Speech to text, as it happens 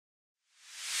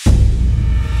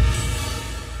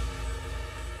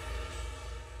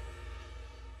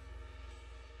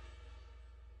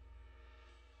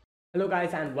Hello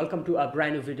guys and welcome to a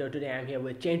brand new video. Today I'm here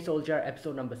with Chain Soldier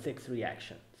episode number 6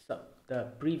 reaction. So the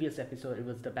previous episode it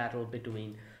was the battle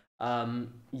between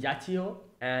Yachio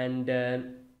and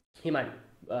Himari,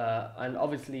 and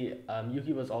obviously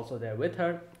Yuki was also there with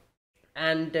her,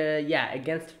 and yeah,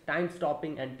 against time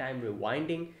stopping and time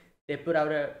rewinding they put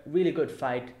out a really good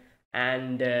fight.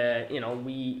 And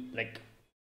we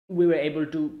were able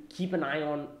to keep an eye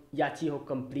on Yachio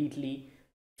completely,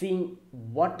 seeing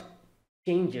what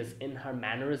changes in her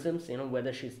mannerisms,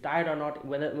 whether she's tired or not.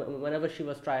 Whenever she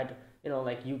was tired,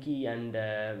 like Yuki and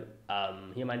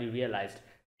Himari realized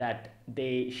that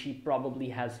she probably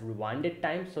has rewinded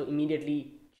time, so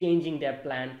immediately changing their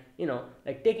plan,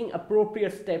 like taking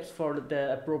appropriate steps for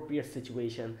the appropriate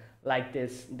situation. Like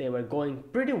this, they were going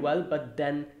pretty well, but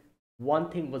then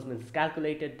one thing was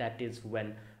miscalculated. That is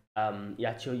when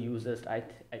Yachio used, I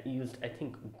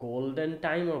think, golden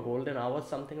time or golden hour,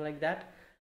 something like that,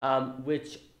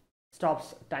 which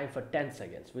stops time for 10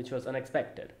 seconds, which was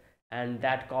unexpected. And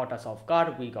that caught us off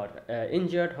guard. We got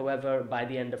injured. However, by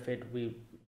the end of it, we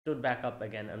stood back up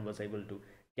again and was able to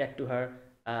get to her.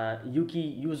 Yuki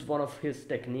used one of his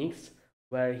techniques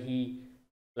where he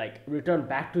like returned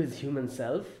back to his human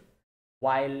self,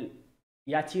 while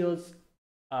Yachio's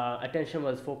attention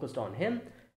was focused on him.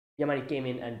 Yamari came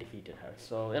in and defeated her.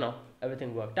 So,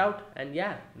 everything worked out, and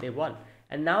yeah, they won.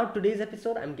 And now, today's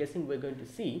episode, I'm guessing we're going to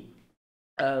see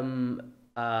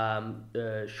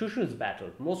Shushu's battle.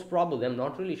 Most probably, I'm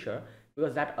not really sure,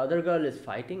 because that other girl is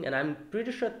fighting, and I'm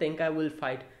pretty sure Tenkai will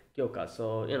fight Kyoka.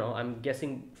 So, I'm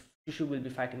guessing Shushu will be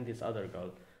fighting this other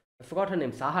girl. I forgot her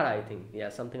name, Sahara, I think. Yeah,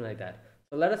 something like that.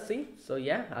 So let us see. So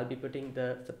yeah, I'll be putting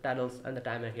the subtitles and the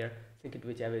timer here. Sync it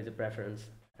whichever is your preference,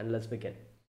 and let's begin.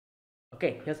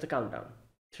 Okay, here's the countdown.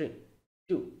 Three,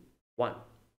 two, one,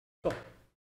 go.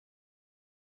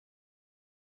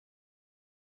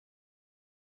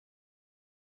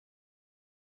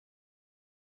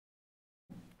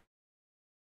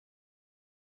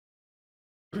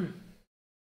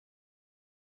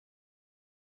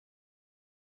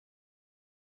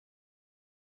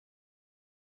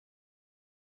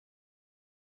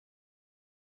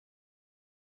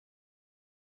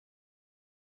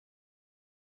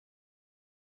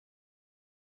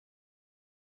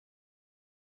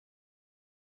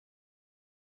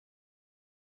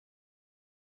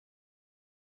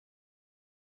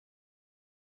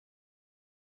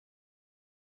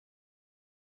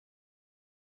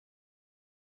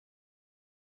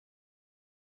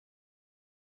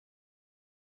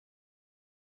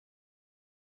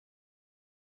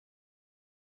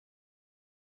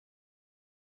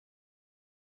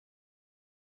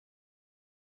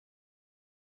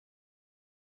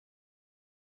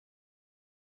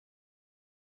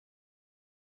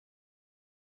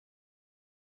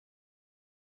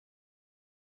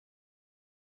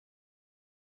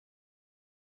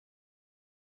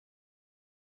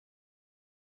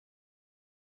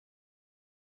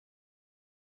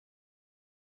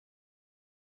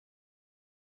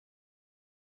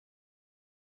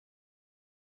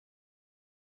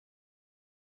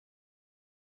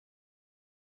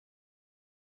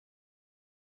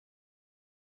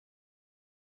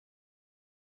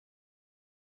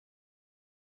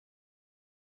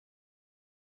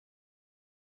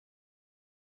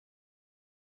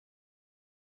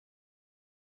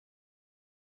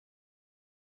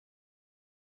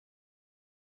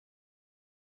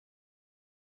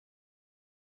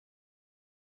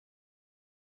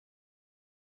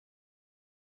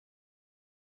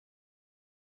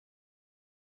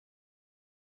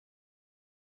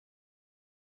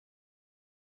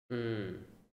 Hmm.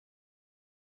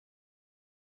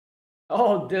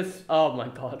 Oh, this. Oh my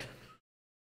god.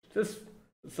 This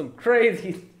is some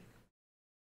crazy,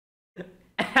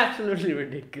 absolutely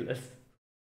ridiculous.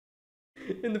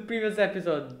 In the previous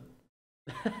episode.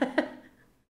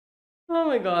 Oh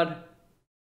my god.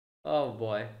 Oh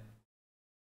boy.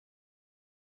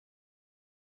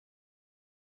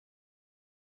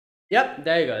 Yep,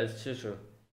 there you go. It's true.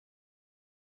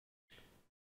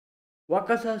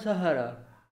 Wakasa Sahara.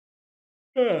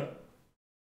 Yeah.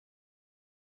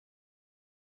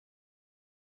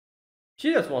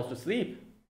 She just wants to sleep.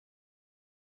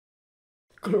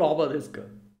 Clobber this girl.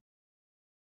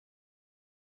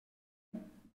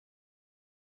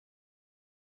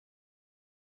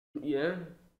 Yeah.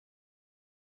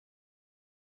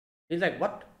 He's like,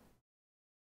 what?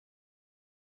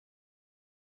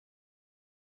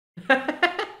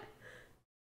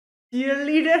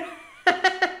 Cheerleader?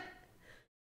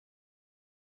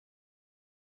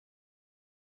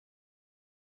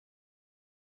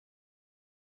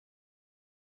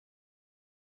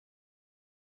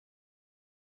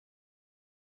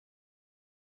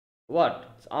 What?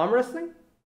 It's arm wrestling?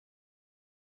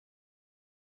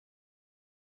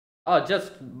 Oh,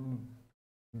 just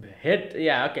hit.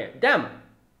 Yeah, okay. Damn.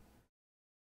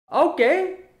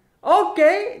 Okay.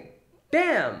 Okay.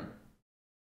 Damn.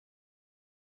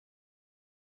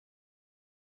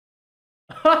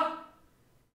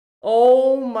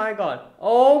 Oh my god.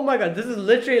 Oh my god. This is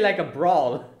literally like a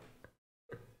brawl.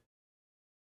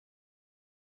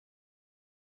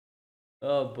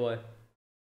 Oh boy.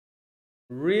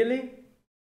 Really?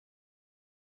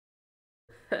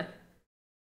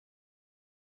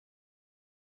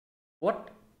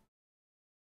 What?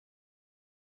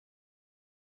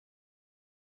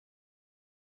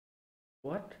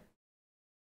 What?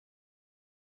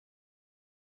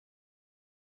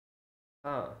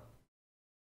 Ah.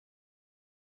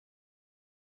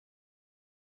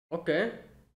 Okay.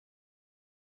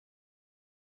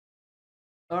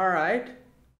 Alright.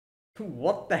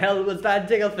 What the hell was that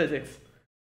jiggle physics?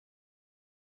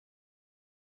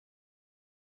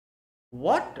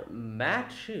 What?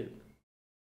 Mad shit.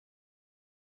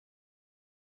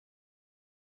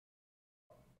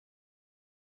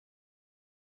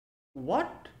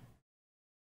 What?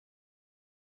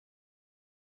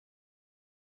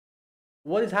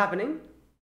 What is happening?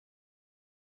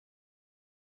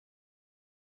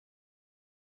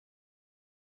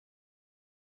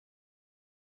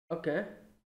 Okay.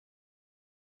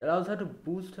 Allows her to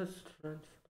boost her strength.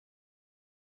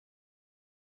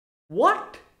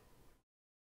 What?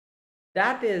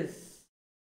 That is.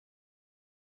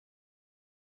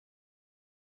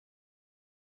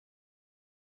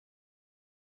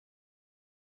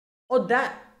 Oh,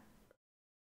 that.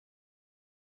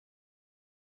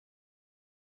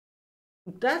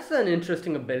 That's an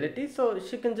interesting ability. So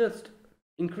she can just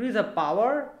increase her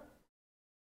power.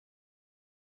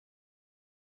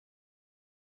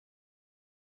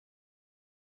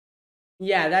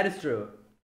 Yeah, that is true.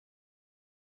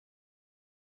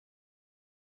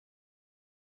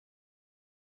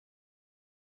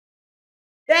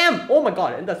 Damn! Oh my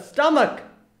god, in the stomach!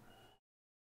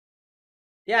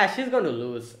 Yeah, she's going to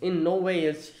lose. In no way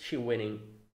is she winning.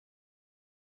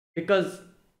 Because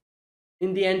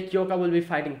in the end, Kyoka will be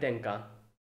fighting Tenka.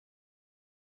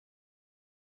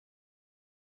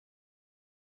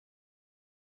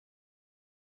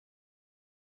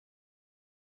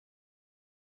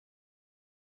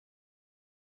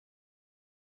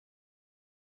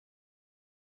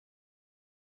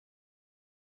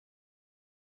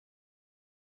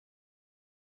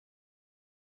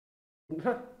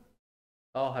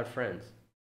 Oh, her friends.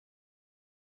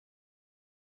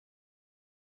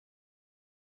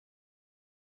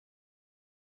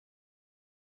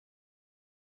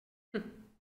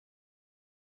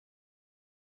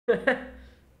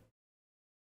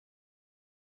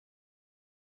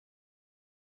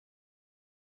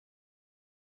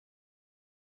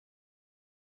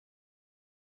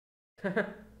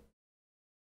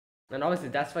 And obviously,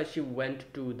 that's why she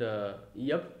went to the.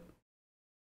 Yep.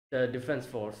 The defense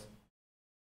force.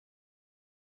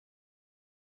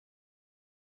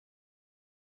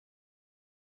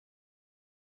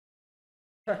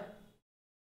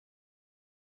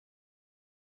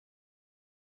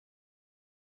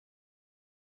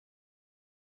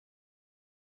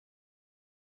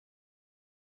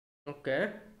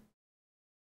 Okay.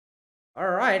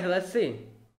 Alright, let's see.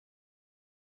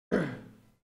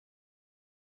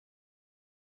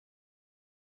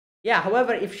 Yeah,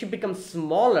 however, if she becomes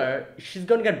smaller, she's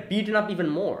gonna get beaten up even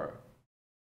more.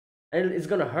 And it's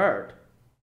gonna hurt.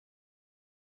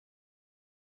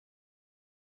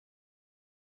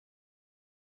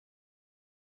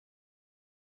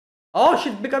 Oh,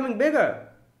 she's becoming bigger.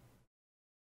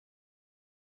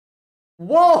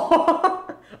 Whoa!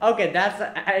 Okay, that's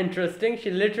interesting.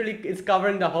 She literally is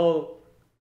covering the whole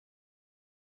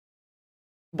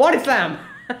body slam.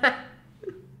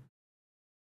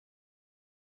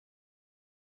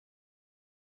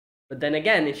 But then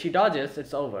again, if she dodges,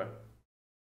 it's over.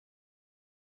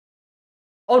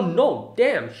 Oh no,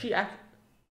 damn, she act.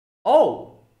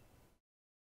 Oh!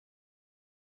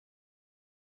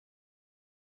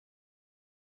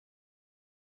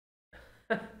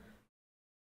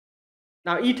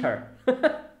 Now eat her.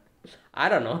 I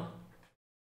don't know.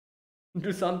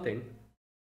 Do something.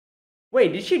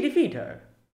 Wait, did she defeat her?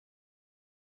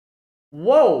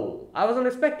 Whoa! I wasn't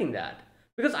expecting that.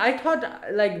 Because I thought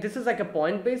like this is like a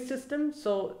point-based system,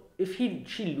 so if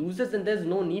she loses, then there's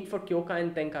no need for Kyoka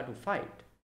and Tenka to fight.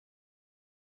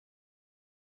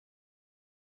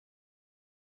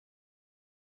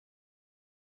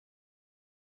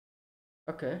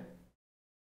 Okay.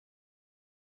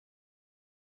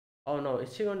 Oh no,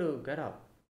 is she going to get up?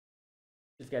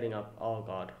 She's getting up. Oh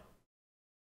god.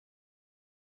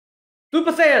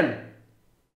 Super Saiyan!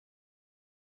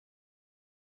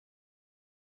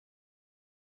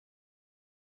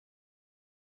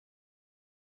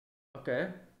 Okay.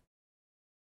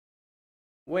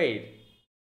 Wait.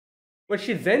 But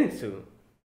she's Zenitsu.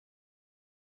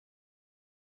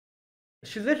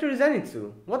 She's literally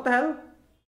Zenitsu. What the hell?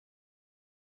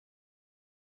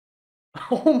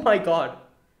 Oh my god.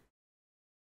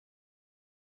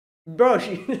 Bro,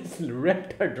 she just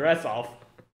ripped her dress off.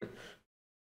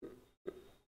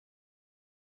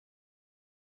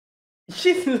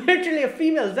 She's literally a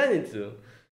female Zenitsu.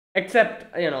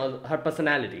 Except, you know, her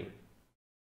personality.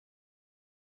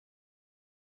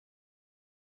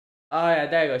 Oh yeah,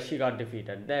 there you go. She got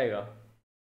defeated. There you go.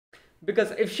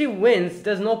 Because if she wins,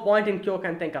 there's no point in Kyoka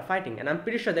and Tenka fighting. And I'm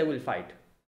pretty sure they will fight.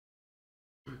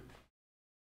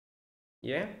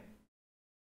 Yeah?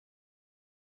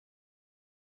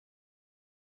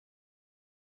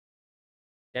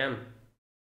 Damn.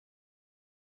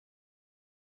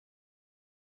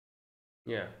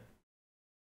 Yeah.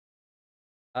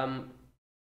 Um,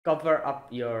 cover up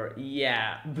your...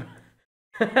 Yeah.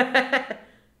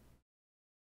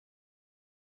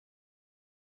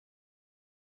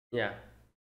 Yeah.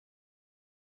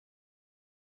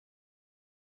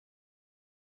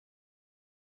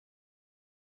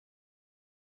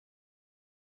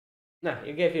 No,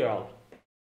 you gave your all.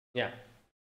 Yeah.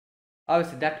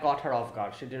 Obviously, that caught her off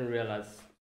guard. She didn't realize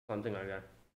something like that.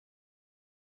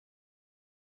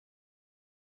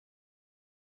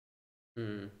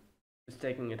 Hmm. She's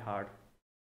taking it hard.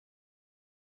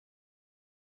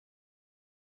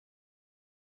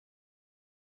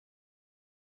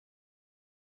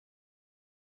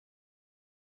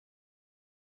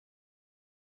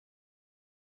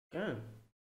 Yeah.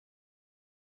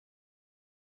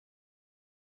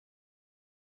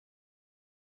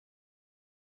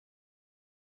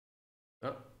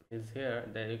 Oh, he's here.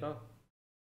 There you go.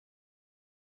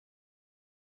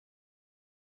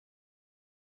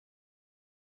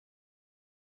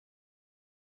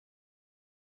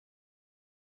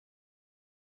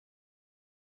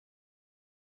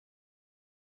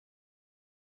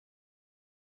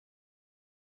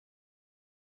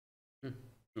 Hmm.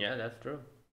 Yeah, that's true.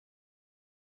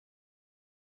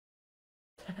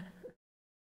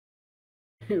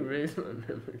 Erase my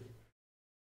memories.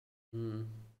 Hmm.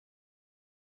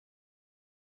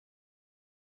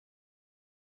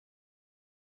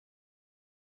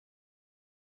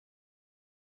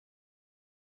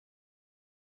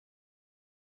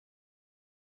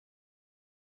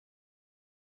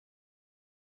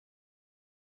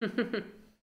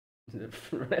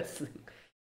 Wrestling.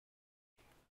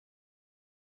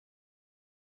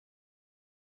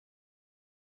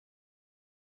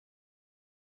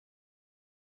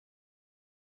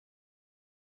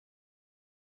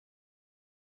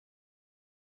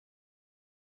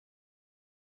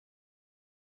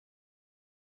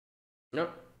 No.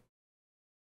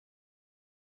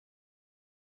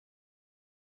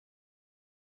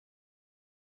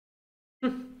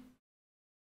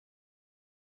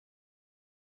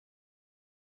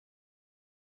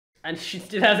 And she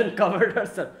still hasn't covered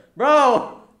herself.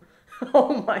 Bro!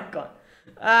 Oh my god.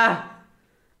 Ah.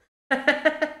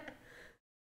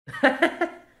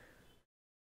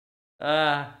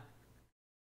 Ah.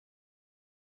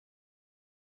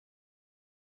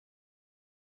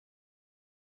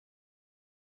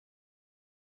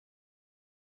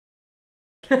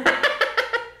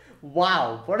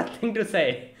 Wow, what a thing to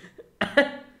say.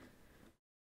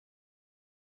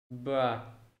 Bruh.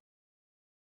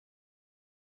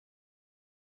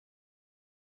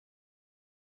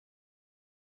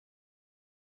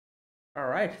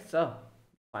 Alright, so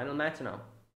final match now.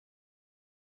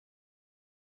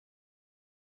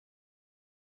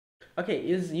 Okay,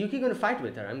 is Yuki gonna fight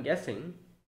with her? I'm guessing.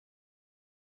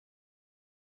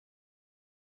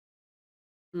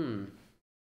 Hmm.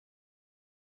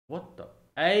 What the?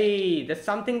 Hey, there's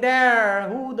something there.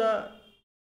 Who the?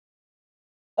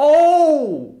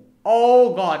 Oh!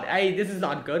 Oh god. Hey, this is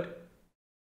not good.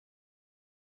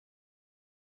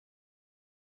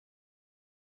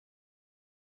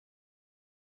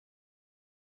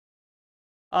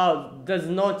 Oh, there's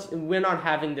not. We're not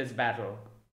having this battle.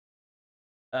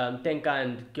 Tenka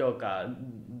and Kyoka.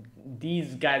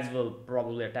 These guys will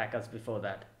probably attack us before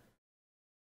that.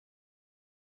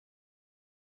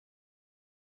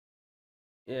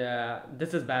 Yeah,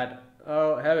 this is bad.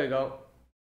 Oh, here we go.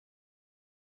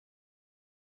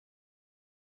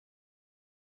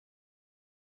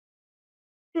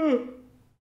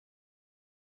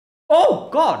 Oh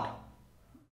god!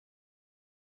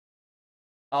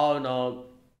 Oh no.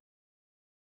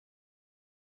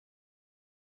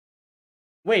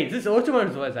 Wait, this is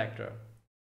Orochimaru's voice actor.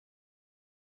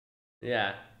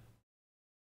 Yeah.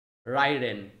 Right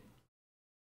in.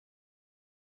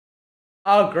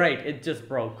 Oh, great. It just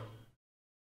broke.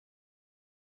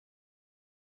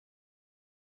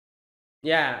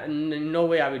 Yeah, no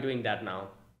way are we doing that now.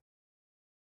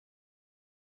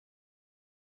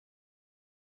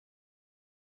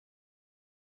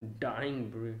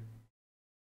 Dying breed.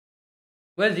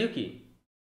 Where's Yuki?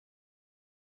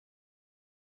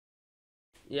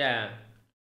 Yeah.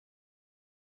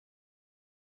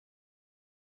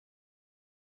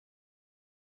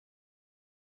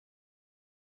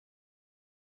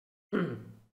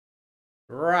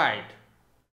 Right.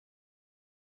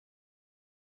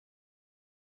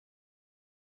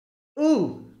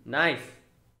 Ooh, nice.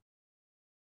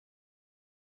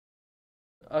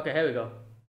 Okay, here we go.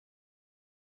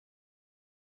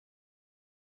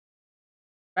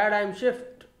 Paradigm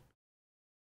shift.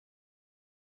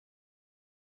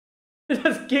 It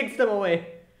just kicks them away.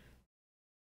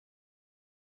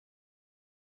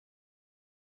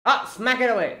 Ah, smack it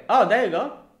away. Oh, there you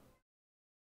go.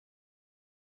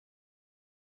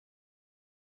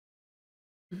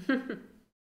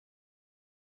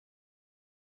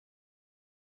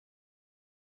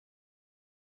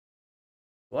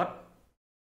 What?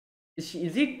 Is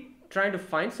he trying to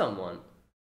find someone?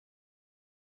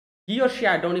 He or she?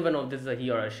 I don't even know if this is a he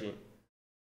or a she.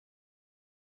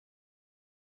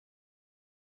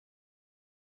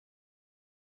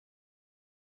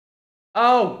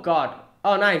 Oh god.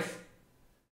 Oh nice.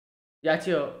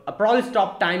 Yachio. I probably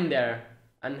stopped time there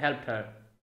and helped her.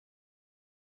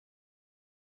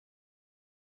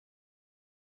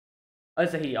 Oh,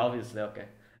 it's a he, obviously. Okay.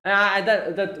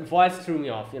 That voice threw me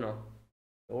off.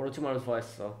 Orochimaru's voice.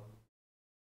 So.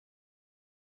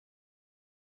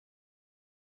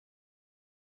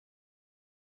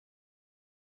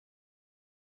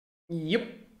 Yep.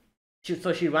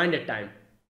 So she winded time.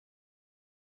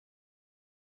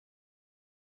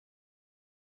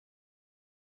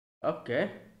 Okay.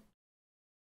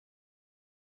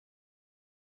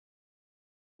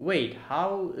 Wait,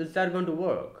 how is that going to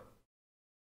work?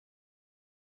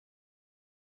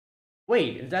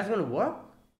 Wait, is that going to work?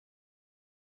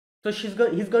 So he's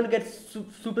going to get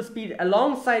super speed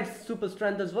alongside super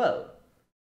strength as well.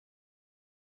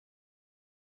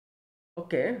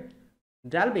 Okay,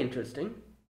 that'll be interesting.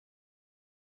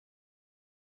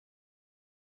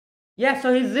 Yeah,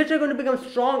 so he's literally going to become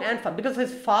strong and fast because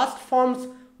his fast form's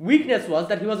weakness was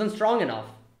that he wasn't strong enough.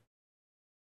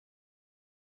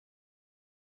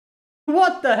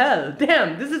 What the hell?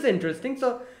 Damn, this is interesting.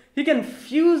 So he can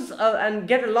fuse and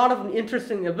get a lot of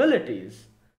interesting abilities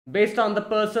based on the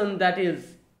person that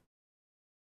is.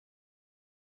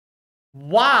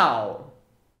 Wow.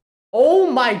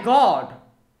 Oh my god.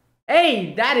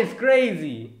 Hey, that is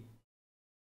crazy.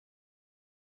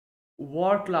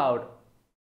 War Cloud.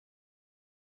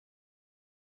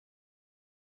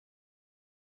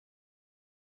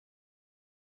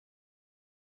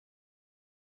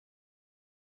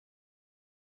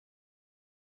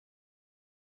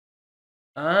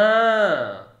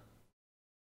 Ah.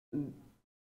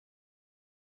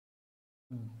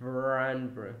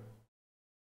 Branbr.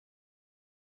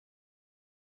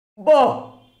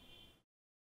 Whoa.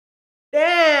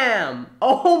 Damn.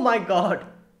 Oh my god.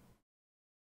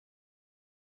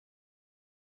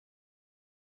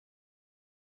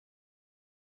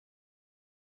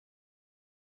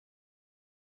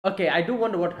 Okay, I do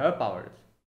wonder what her power is.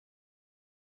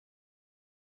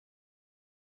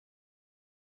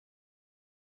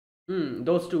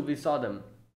 Those two, we saw them.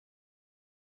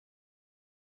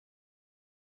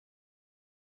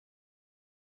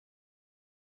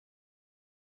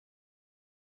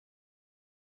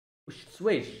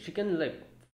 Wait, she can like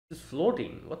just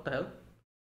floating. What the hell?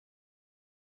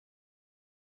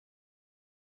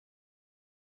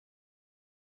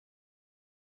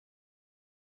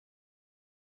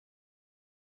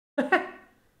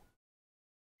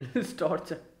 It's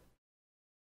torture.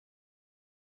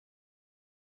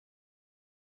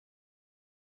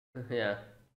 Yeah.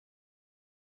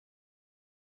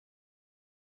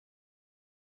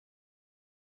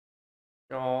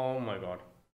 Oh my god.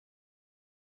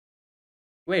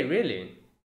 Wait, really?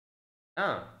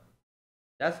 Ah,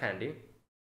 that's handy.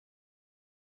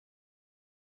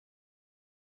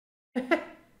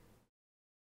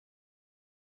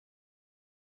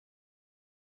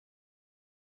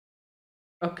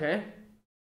 Okay.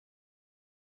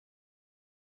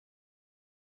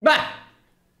 Bah!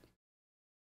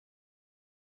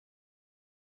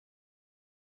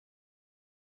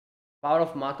 Power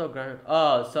of Mato Grand.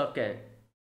 Oh, so okay.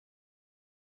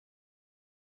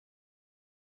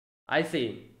 I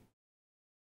see.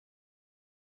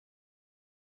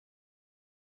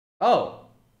 Oh,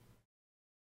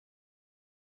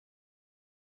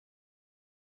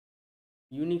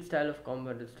 unique style of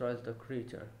combat destroys the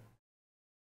creature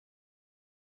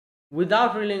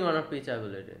without relying on a pitch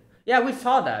ability. Yeah, we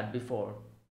saw that before.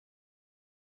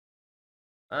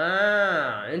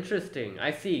 Ah, interesting.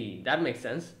 I see. That makes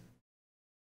sense.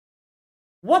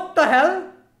 What the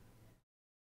hell?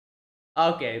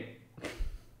 Okay.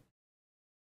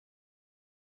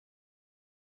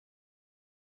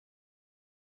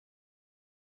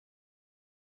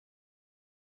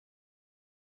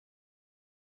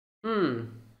 Hmm.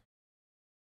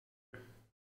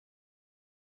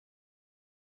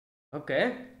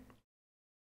 Okay.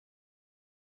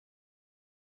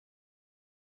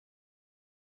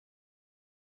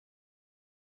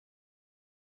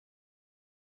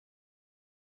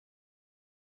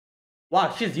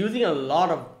 Wow, she's using a lot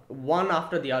of one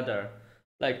after the other.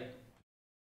 Like,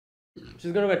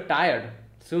 she's gonna get tired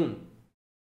soon.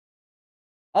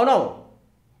 Oh no!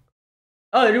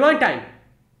 Oh, rewind time!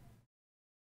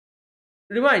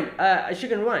 Rewind! She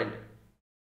can rewind.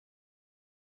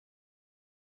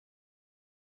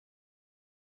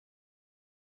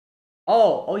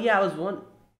 Oh yeah, I was one.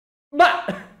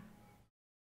 But!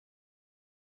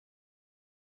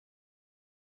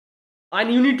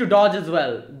 And you need to dodge as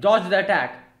well. Dodge the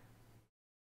attack.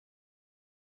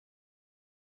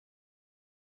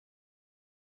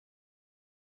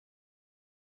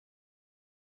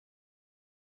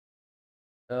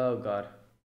 Oh god.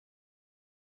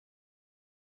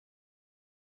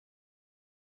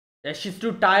 Yeah, she's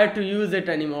too tired to use it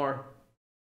anymore.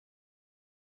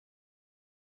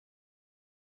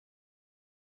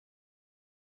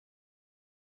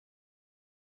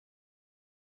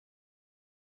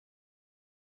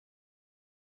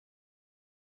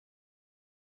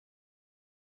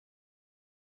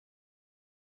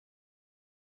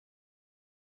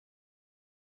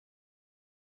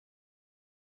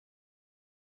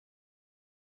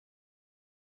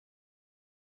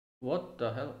 What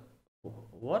the hell?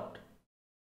 What?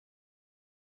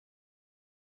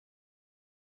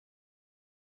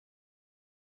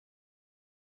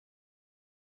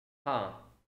 Huh.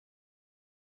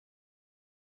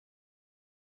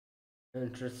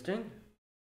 Interesting.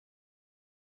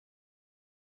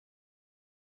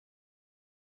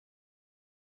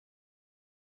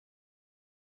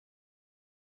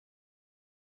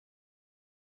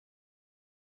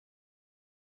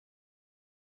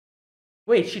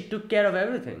 Wait, she took care of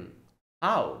everything.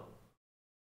 How?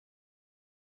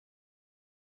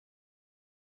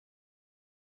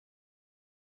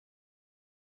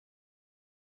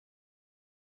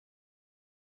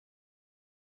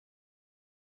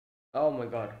 Oh my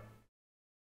god.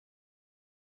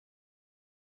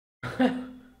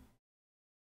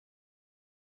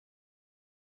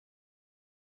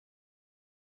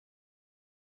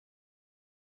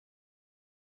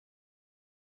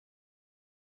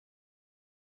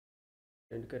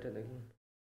 Didn't get it again.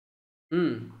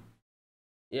 Hmm.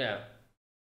 Yeah.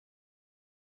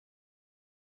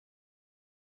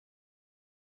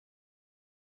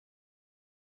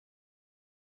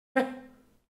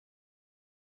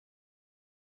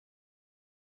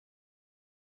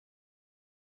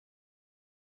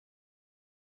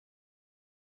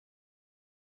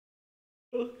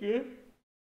 Okay.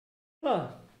 Huh.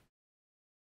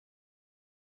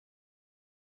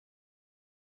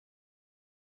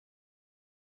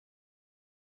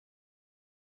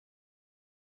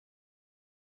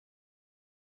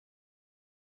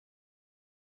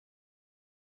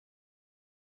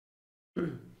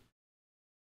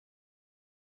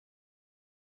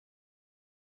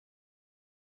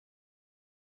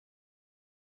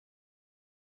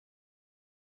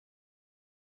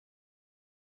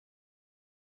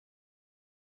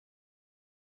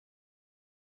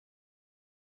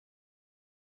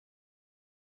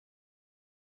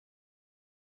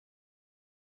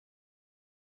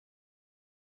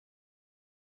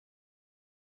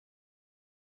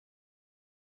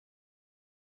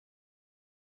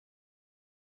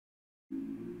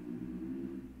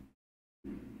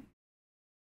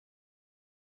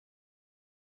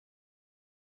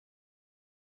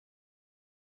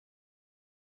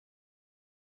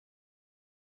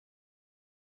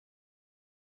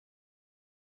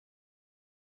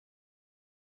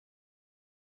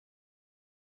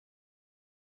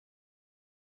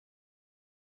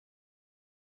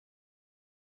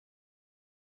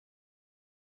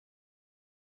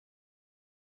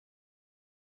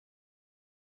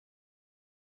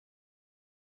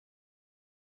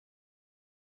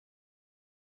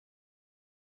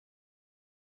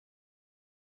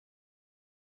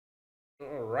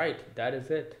 All right, that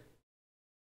is it.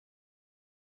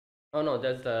 Oh no,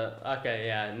 there's the okay,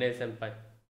 yeah, Ne Senpai.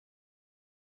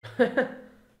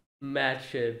 Mad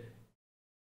shit.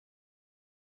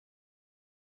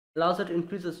 Allows her to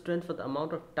increase the strength for the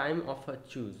amount of time of her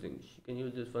choosing. She can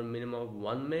use this for a minimum of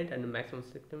 1 minute and a maximum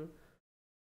 6 minutes.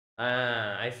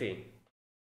 Ah, I see.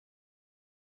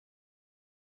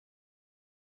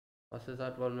 Passes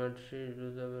out 1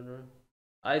 minute.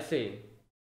 I see.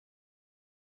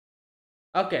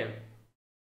 Okay,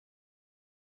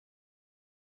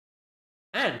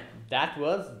 and that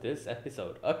was this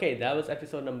episode. Okay, that was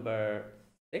episode number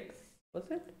 6. Was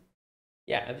it?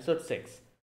 Yeah, episode 6.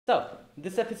 So,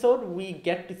 this episode we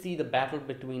get to see the battle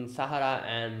between Sahara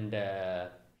and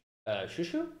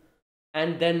Shushu,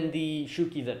 and then the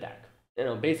Shuki's attack.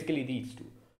 Basically these two.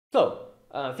 So,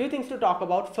 a few things to talk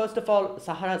about. First of all,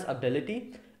 Sahara's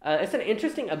ability. It's an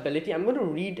interesting ability. I'm going to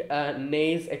read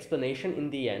Nei's explanation in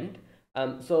the end.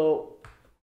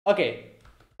 Okay,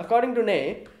 according to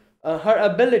Nei, her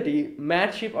ability,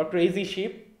 Mad Sheep or Crazy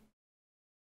Sheep,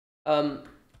 um,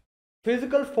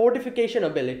 physical fortification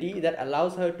ability that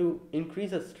allows her to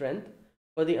increase her strength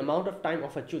for the amount of time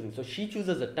of her choosing. So she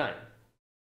chooses a time.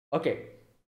 Okay.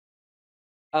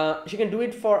 She can do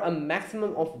it for a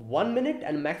maximum of 1 minute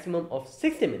and a maximum of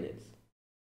 60 minutes.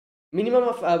 Minimum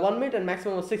of 1 minute and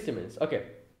maximum of 60 minutes. Okay.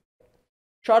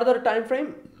 Shorter the time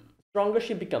frame, stronger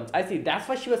she becomes. I see. That's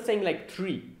why she was saying like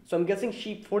 3. So I'm guessing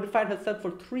she fortified herself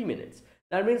for 3 minutes.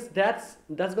 That means that's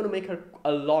going to make her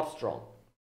a lot strong.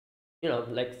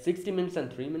 Like 60 minutes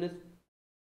and 3 minutes,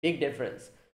 big difference.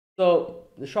 So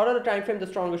the shorter the time frame, the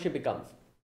stronger she becomes.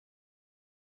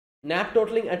 Nap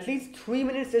totaling at least 3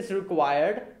 minutes is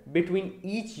required between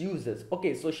each uses.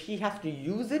 Okay, so she has to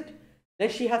use it, then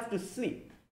she has to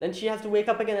sleep, then she has to wake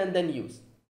up again and then use.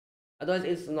 Otherwise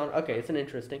it's not okay. It's an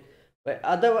interesting, but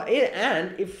otherwise,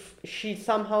 and if she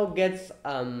somehow gets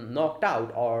knocked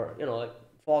out or like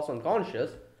falls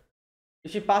unconscious,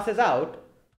 if she passes out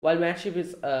while Matship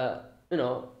is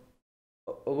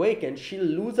awakened, she'll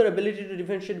lose her ability to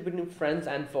differentiate between friends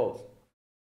and foes.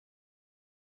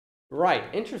 Right,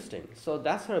 interesting. So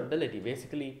that's her ability.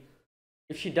 Basically,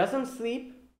 if she doesn't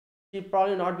sleep, she'll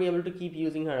probably not be able to keep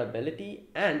using her ability.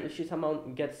 And if she somehow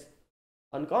gets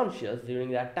unconscious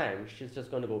during that time, she's just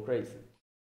going to go crazy.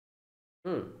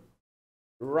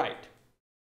 Right.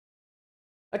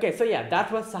 Okay, so yeah, that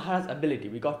was Sahara's ability.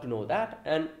 We got to know that.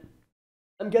 And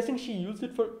I'm guessing she used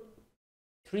it for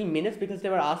 3 minutes because they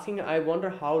were asking, I wonder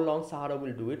how long Sahara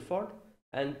will do it for.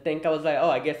 And Tenka was like, oh,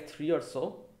 I guess 3 or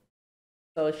so.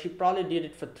 So she probably did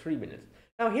it for 3 minutes.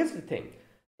 Now here's the thing.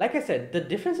 Like I said, the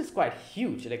difference is quite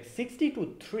huge. Like 60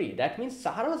 to 3. That means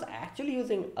Sahara was actually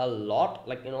using a lot,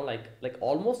 like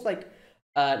almost like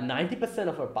 90%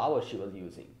 of her power she was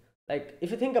using. Like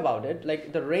if you think about it,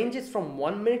 like the range is from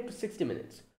 1 minute to 60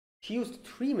 minutes. She used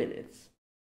 3 minutes.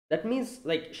 That means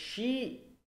like she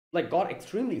got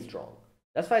extremely strong.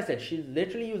 That's why I said she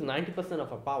literally used 90% of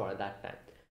her power at that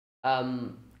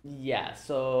time. Yeah,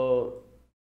 so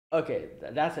okay,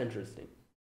 that's interesting.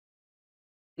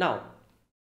 Now,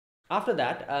 after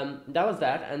that, that was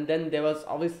that, and then there was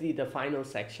obviously the final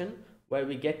section where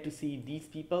we get to see these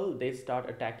people. They start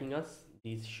attacking us,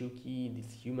 these Shuki,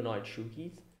 these humanoid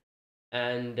Shukis,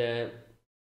 and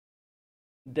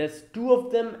there's 2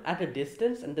 of them at a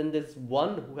distance, and then there's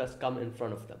one who has come in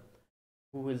front of them,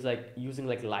 who is like using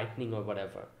like lightning or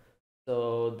whatever.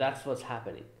 So that's what's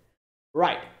happening.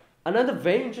 Right. Another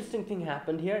very interesting thing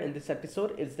happened here in this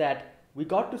episode is that we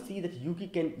got to see that Yuki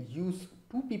can use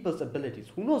 2 people's abilities.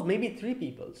 Who knows, maybe 3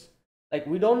 people's. Like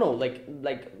we don't know.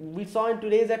 Like we saw in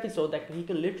today's episode that he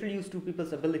can literally use 2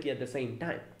 people's ability at the same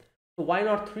time. So why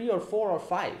not 3 or 4 or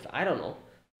 5? I don't know.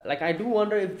 Like I do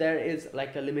wonder if there is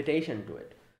like a limitation to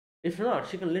it. If not,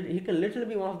 he can literally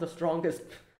be one of the strongest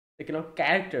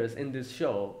characters in this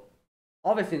show.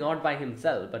 Obviously not by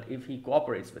himself, but if he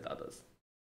cooperates with others.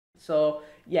 So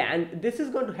yeah, and this is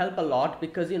going to help a lot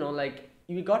because like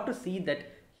we got to see that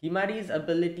Himari's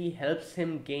ability helps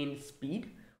him gain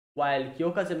speed, while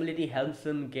Kyoka's ability helps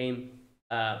him gain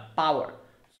power.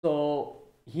 So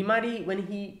Himari, when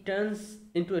he turns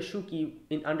into a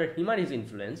Shuki under Himari's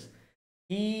influence,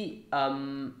 he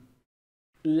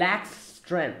lacks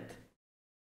strength,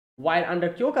 while under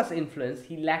Kyoka's influence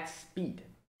he lacks speed.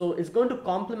 So it's going to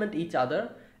complement each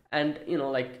other and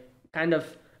like kind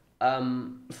of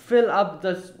fill up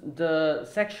the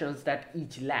sections that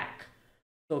each lack.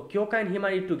 So Kyoka and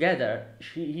Himari together,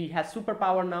 he has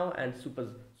superpower now and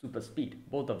super speed,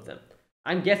 both of them.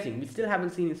 I'm guessing, we still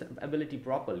haven't seen his ability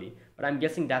properly, but I'm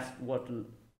guessing that's what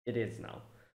it is now.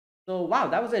 So wow,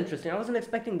 that was interesting. I wasn't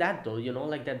expecting that though,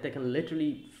 like that they can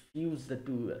literally fuse the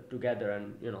 2 together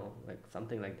and like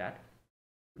something like that.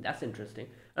 That's interesting.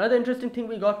 Another interesting thing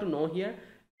we got to know here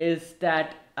is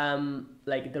that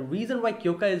like the reason why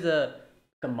Kyoka is a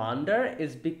commander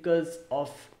is because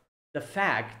of the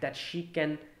fact that she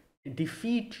can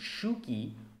defeat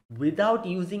Shuki without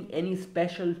using any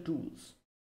special tools.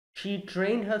 She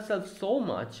trained herself so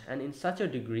much and in such a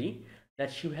degree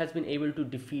that she has been able to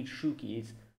defeat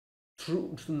Shukis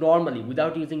normally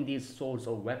without using these swords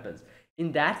or weapons.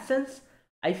 In that sense,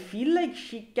 I feel like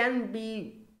she's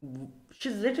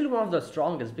literally one of the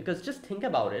strongest, because just think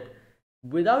about it,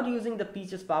 without using the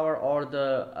Peach's power or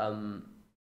the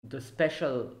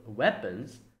special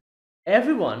weapons,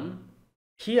 everyone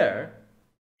here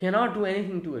cannot do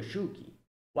anything to a Shuki.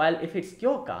 While if it's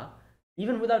Kyoka,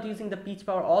 even without using the Peach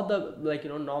power or the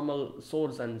normal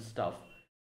swords and stuff,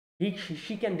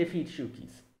 she can defeat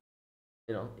Shukis.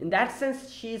 In that sense,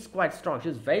 she's quite strong.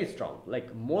 She's very strong,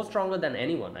 like more stronger than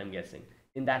anyone, I'm guessing,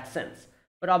 in that sense.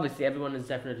 But obviously, everyone is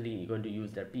definitely going to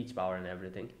use their Peach power and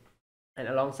everything. And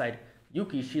alongside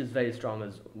Yuki, she is very strong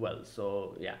as well.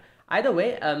 So yeah, either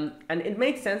way, and it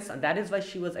makes sense. And that is why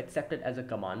she was accepted as a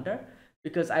commander,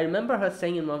 because I remember her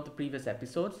saying in one of the previous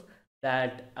episodes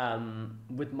that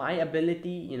with my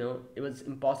ability, it was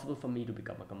impossible for me to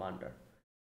become a commander.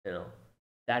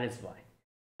 That is why.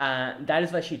 That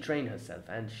is why she trained herself,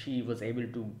 and she was able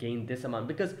to gain this amount.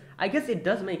 Because I guess it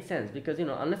does make sense, because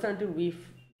unless until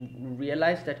we've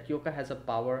realized that Kyoka has a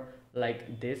power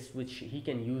like this, which he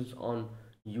can use on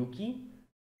Yuki,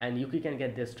 and Yuki can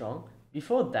get this strong.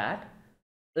 Before that,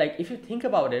 like if you think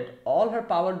about it, all her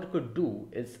power could do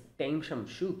is tame some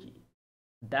Shuki.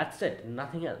 That's it,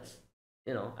 nothing else.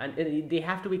 And they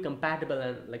have to be compatible,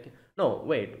 and like, no,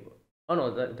 wait, oh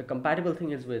no, the compatible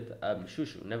thing is with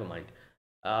Shushu. Never mind.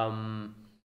 And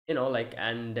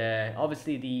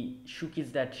obviously the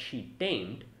Shukis that she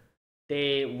tamed,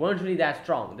 they weren't really that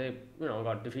strong. They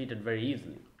got defeated very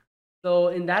easily. So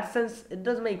in that sense, it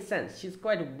does make sense. She's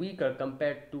quite weaker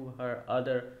compared to her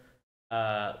other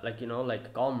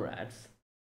comrades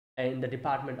in the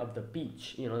department of the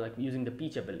Peach, like using the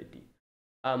Peach ability.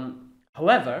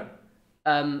 However,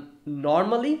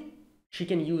 normally she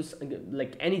can use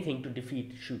like anything to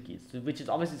defeat Shukis, which is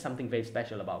obviously something very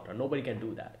special about her. Nobody can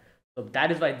do that. So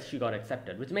that is why she got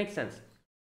accepted, which makes sense.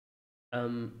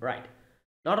 Right.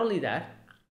 Not only that,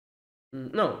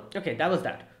 no, okay, that was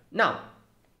that. Now,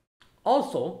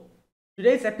 also,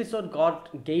 today's episode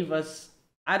gave us,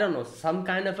 I don't know, some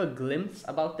kind of a glimpse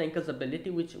about Tenka's ability,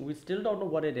 which we still don't know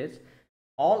what it is.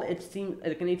 It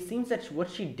seems that what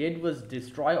she did was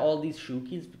destroy all these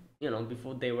Shukis,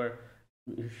 before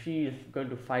she is going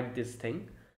to fight this thing.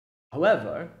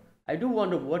 However, I do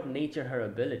wonder what nature her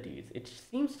ability is. It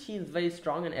seems she is very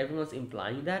strong, and everyone's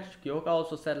implying that. Kyoka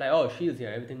also said like, oh, she is here,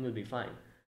 everything will be fine.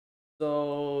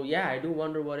 So yeah, I do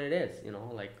wonder what it is,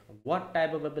 like what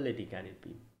type of ability can it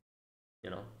be?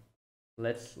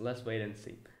 Let's wait and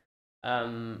see.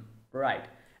 Right.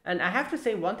 And I have to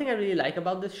say, one thing I really like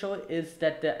about this show is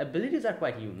that the abilities are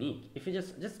quite unique. If you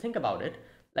just think about it,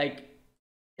 like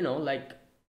like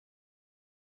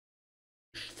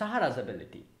Sahara's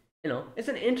ability, it's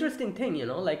an interesting thing.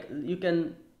 Like you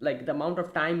can, like the amount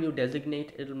of time you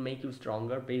designate, it'll make you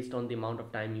stronger based on the amount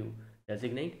of time you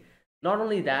designate. Not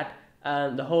only that,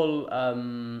 the whole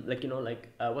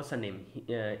what's her name,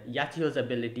 Yachiyo's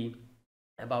ability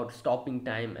about stopping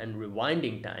time and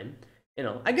rewinding time,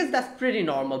 I guess that's pretty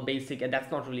normal, basic, and that's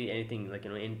not really anything like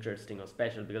interesting or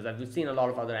special, because I've seen a lot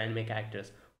of other anime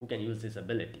characters who can use this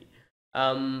ability.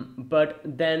 But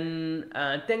then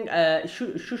I think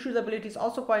Shushu's ability is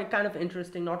also quite kind of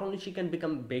interesting. Not only she can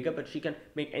become bigger, but she can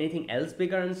make anything else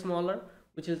bigger and smaller,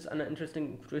 which is an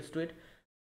interesting twist to it.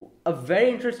 A very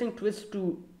interesting twist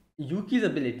to Yuki's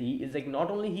ability is like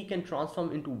not only he can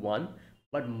transform into one,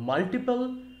 but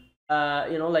multiple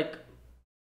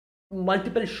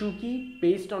multiple Shuki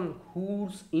based on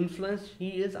whose influence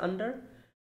he is under.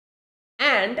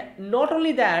 And not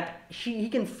only that, he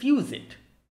can fuse it.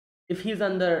 If he's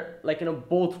under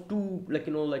both two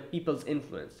people's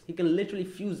influence, he can literally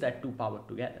fuse that two power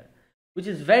together, which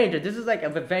is very interesting. This is like a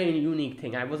very unique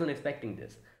thing. I wasn't expecting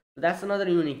this. So that's another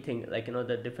unique thing,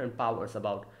 the different powers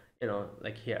about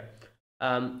here.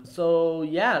 So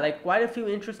yeah, like quite a few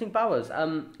interesting powers.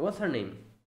 What's her name?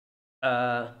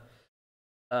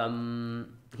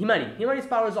 Himari's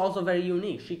power is also very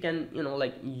unique. She can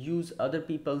use other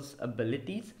people's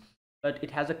abilities, but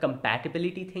it has a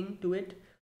compatibility thing to it.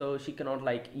 So she cannot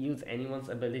use anyone's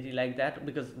ability like that,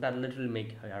 because that literally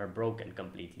make her broken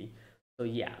completely. So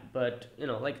yeah, but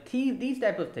these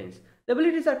type of things, the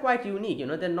abilities are quite unique.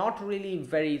 They're not really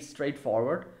very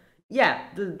straightforward. Yeah,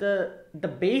 the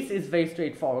base is very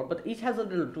straightforward, but each has a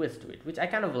little twist to it, which I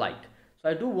kind of like.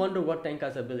 So I do wonder what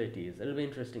Tenka's ability is. It'll be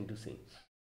interesting to see.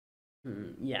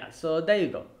 Yeah, so there you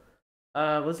go.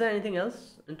 Was there anything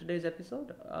else in today's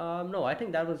episode? No, I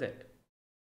think that was it.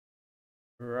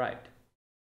 Right.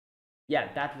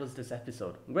 Yeah, that was this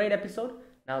episode. Great episode.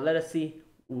 Now let us see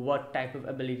what type of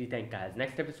ability Tenka has.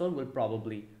 Next episode will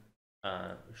probably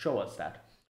show us that.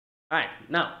 Alright,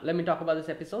 now let me talk about this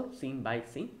episode scene by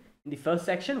scene. In the first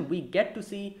section, we get to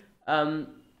see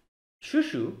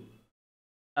Shushu.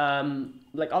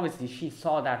 Like obviously she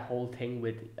saw that whole thing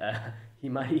with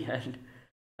Himari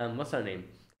and what's her name?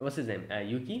 What's his name?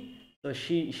 Yuki. So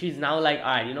she's now like,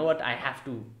 alright, you know what? I have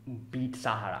to beat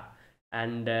Sahara.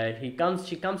 And she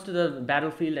comes to the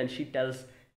battlefield and she tells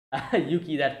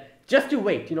Yuki that just you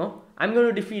wait, you know, I'm going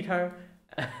to defeat her,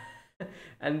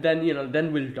 and then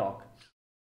then we'll talk.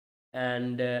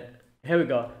 And here we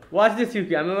go. Watch this,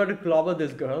 Yuki. I'm about to clobber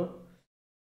this girl,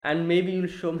 and maybe you'll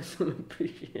show me some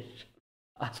appreciation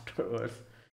afterwards.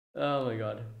 Oh my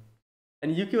god.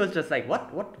 And Yuki was just like,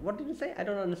 what did you say? I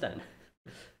don't understand.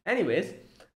 Anyways,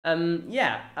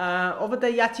 yeah, over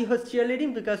there Yachiho's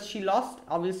cheerleading because she lost,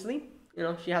 obviously.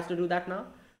 She has to do that now.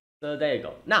 So there you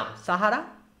go. Now Sahara,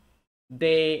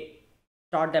 they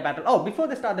start their battle. Oh, before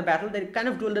they start the battle, they kind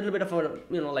of do a little bit of a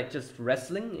like just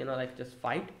wrestling, like just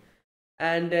fight.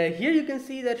 And here you can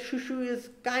see that Shushu is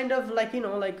kind of like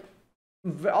like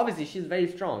obviously she's very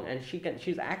strong and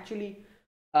she's actually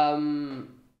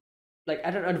like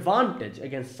at an advantage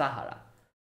against Sahara.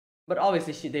 But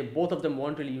obviously they both of them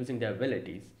weren't really using their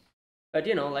abilities. But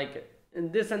like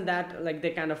this and that, like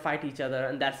they kind of fight each other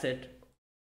and that's it.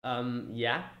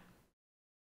 Yeah.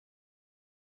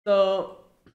 So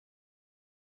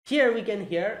here we can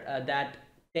hear that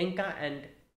Tenka and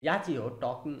Yachiho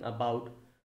talking about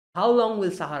how long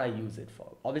will Sahara use it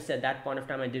for. Obviously at that point of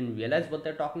time I didn't realize what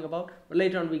they're talking about, but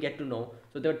later on we get to know.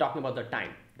 So they're talking about the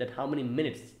time, that how many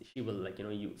minutes she will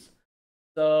use.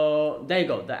 So there you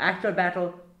go. The actual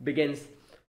battle begins.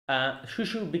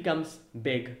 Shushu becomes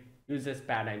big, uses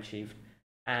paradigm shift,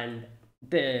 and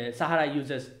the Sahara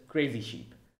uses crazy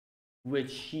sheep,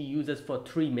 which she uses for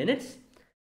 3 minutes.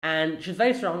 And she's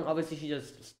very strong. Obviously she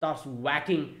just starts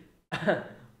whacking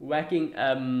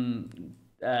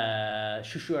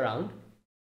Shushu around.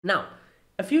 Now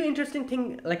a few interesting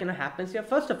things happens here.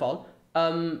 First of all,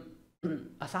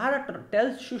 Sahara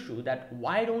tells Shushu that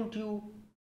why don't you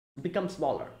become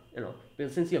smaller,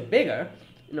 because since you're bigger,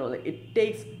 like it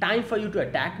takes time for you to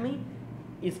attack me,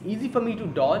 it's easy for me to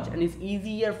dodge, and it's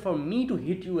easier for me to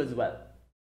hit you as well,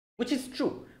 which is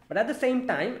true. But at the same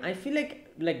time I feel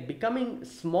like becoming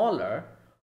smaller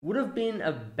would have been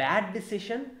a bad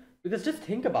decision, because just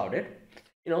think about it.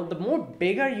 The more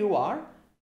bigger you are,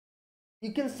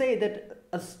 you can say that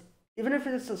even if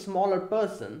it's a smaller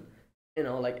person,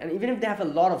 like, and even if they have a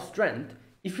lot of strength,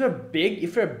 if you're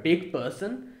a big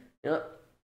person,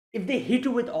 if they hit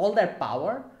you with all that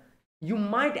power, you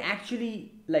might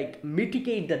actually like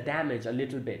mitigate the damage a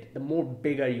little bit the more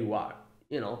bigger you are,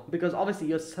 because obviously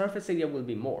your surface area will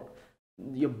be more,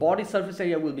 your body surface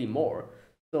area will be more.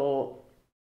 So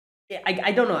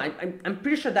I don't know, I'm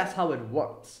pretty sure that's how it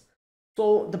works.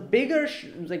 So the bigger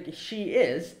she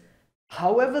is,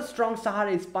 however strong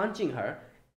Sahara is punching her,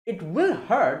 it will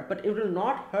hurt, but it will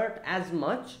not hurt as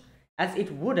much as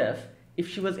it would have if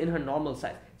she was in her normal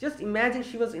size. Just imagine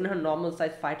she was in her normal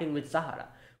size fighting with Sahara.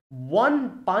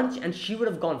 One punch and she would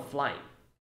have gone flying.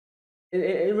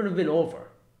 It would have been over.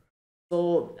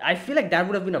 So I feel like that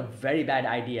would have been a very bad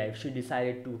idea if she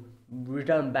decided to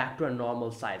return back to her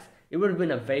normal size. It would have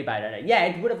been a very bad idea. Yeah,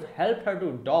 it would have helped her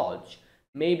to dodge.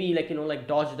 Maybe like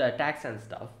dodge the attacks and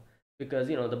stuff. Because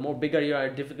the more bigger you are,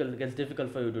 it gets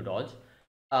difficult for you to dodge.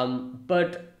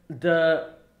 But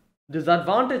the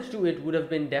disadvantage to it would have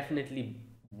been definitely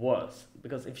worse,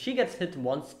 because if she gets hit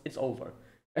once, it's over,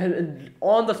 and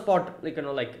on the spot,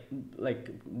 like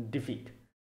defeat.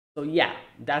 So yeah,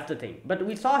 that's the thing. But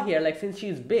we saw here, like, since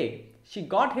she's big, she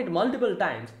got hit multiple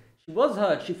times, she was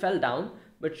hurt, she fell down,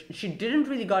 but she didn't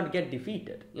really get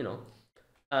defeated.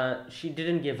 She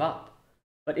didn't give up.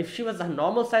 But if she was a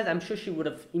normal size, I'm sure she would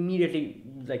have immediately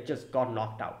like just got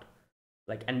knocked out,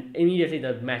 like, and immediately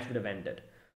the match would have ended.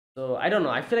 So I don't know,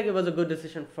 I feel like it was a good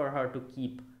decision for her to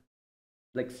keep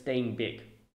like staying big.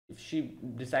 If she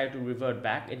decided to revert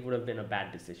back, it would have been a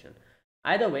bad decision.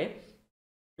 Either way,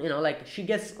 like she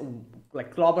gets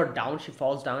like clobbered down, she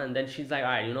falls down, and then she's like, all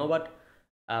right, you know what,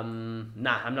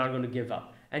 nah, I'm not going to give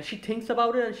up. And she thinks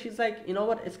about it and she's like, you know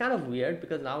what, it's kind of weird,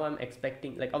 because now I'm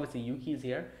expecting, like, obviously Yuki's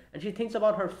here, and she thinks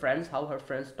about her friends, how her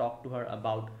friends talk to her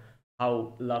about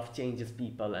how love changes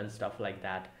people and stuff like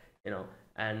that,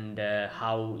 and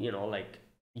how like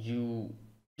you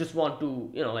just want to,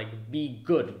 like, be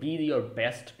good, be your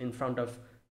best in front of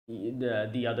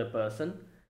the other person.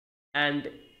 And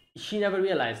she never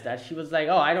realized that. She was like,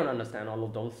 oh, I don't understand all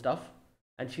of those stuff.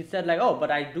 And she said like, oh, but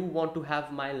I do want to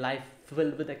have my life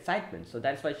filled with excitement. So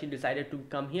that's why she decided to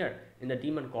come here in the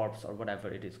Demon Corps, or whatever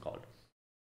it is called.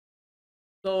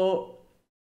 So,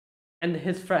 and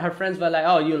her friends were like,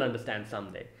 oh, you'll understand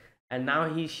someday. And now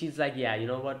she's like, yeah, you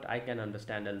know what, I can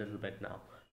understand a little bit now.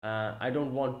 I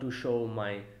don't want to show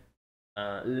my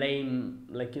lame,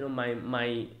 like, my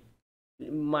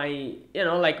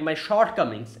like my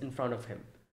shortcomings in front of him.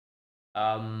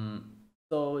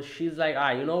 So she's like,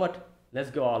 you know what,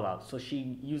 let's go all out. So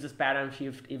she uses paradigm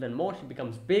shift even more. She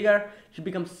becomes bigger. She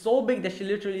becomes so big that she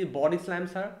literally body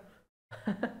slams her.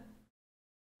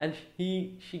 And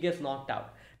she gets knocked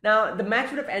out. Now the match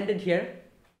would have ended here,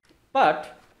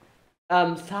 but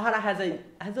Sahara has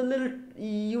a little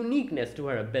uniqueness to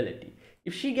her ability.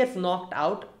 If she gets knocked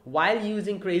out while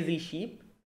using Crazy Sheep,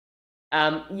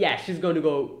 yeah, she's going to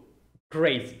go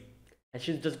crazy, and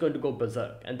she's just going to go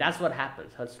berserk, and that's what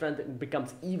happens. Her strength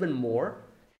becomes even more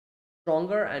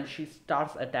stronger, and she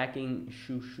starts attacking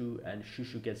Shushu, and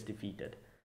Shushu gets defeated.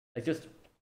 Like, just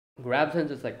grabs him,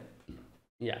 just like,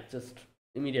 yeah, just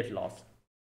immediate loss.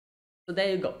 So there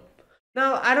you go.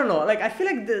 Now I don't know, like, I feel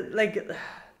like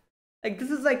like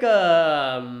this is like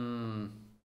a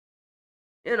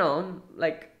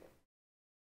like,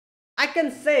 I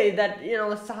can say that,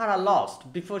 Sahara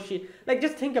lost before she, like,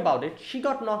 just think about it. She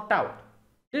got knocked out,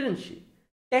 didn't she?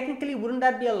 Technically, wouldn't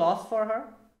that be a loss for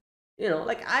her?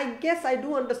 Like, I guess I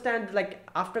do understand, like,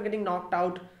 after getting knocked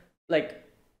out, like,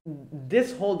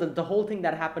 this whole, the whole thing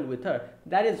that happened with her,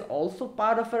 that is also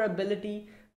part of her ability.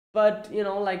 But,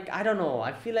 like, I don't know.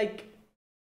 I feel like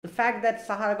the fact that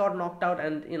Sahara got knocked out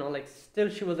and, like, still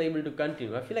she was able to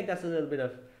continue, I feel like that's a little bit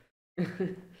of,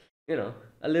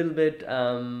 a little bit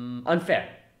unfair.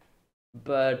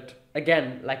 But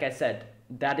again, like I said,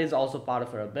 that is also part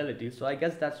of her ability. So I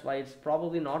guess that's why it's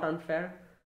probably not unfair,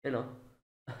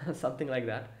 something like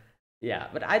that. Yeah,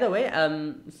 but either way,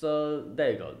 so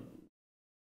there you go.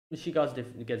 She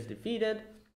gets defeated.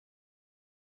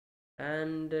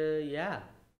 And yeah.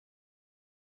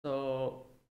 So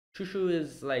Shushu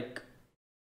is like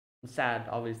sad.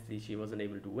 Obviously, she wasn't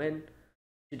able to win.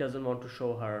 She doesn't want to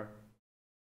show her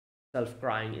self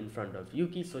crying in front of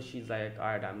Yuki, so she's like, all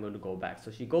right, I'm going to go back. So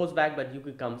she goes back, but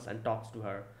Yuki comes and talks to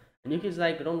her, and Yuki's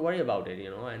like, don't worry about it,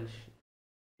 and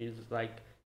she's like,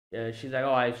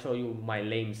 oh, I'll show you my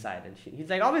lame side. And he's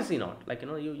like, obviously not, like,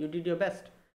 you did your best,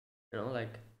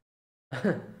 like.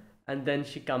 And then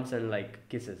she comes and like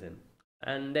kisses him,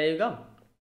 and there you go.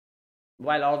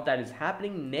 While all of that is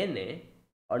happening, Nene,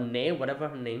 or Ne, whatever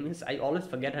her name is, I always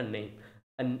forget her name,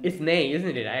 and it's Ne,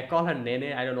 isn't it? I call her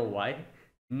Nene, I don't know why.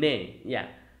 Ne, yeah.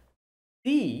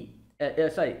 She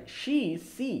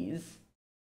sees,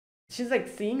 she's like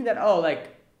seeing that, oh,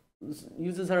 like,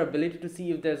 uses her ability to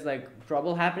see if there's like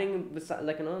trouble happening,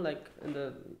 like, like in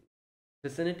the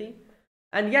vicinity.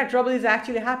 And yeah, trouble is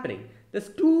actually happening. There's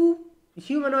two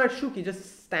humanoid Shuki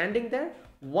just standing there.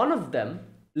 One of them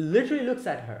literally looks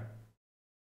at her.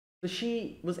 So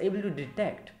she was able to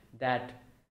detect that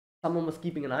someone was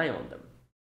keeping an eye on them.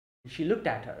 She looked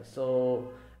at her.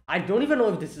 So I don't even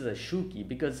know if this is a Shuki,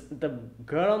 because the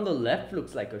girl on the left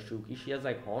looks like a Shuki. She has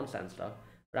like horns and stuff.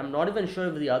 But I'm not even sure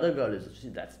if the other girl is.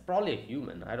 That's probably a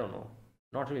human. I don't know.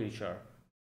 Not really sure.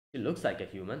 She looks like a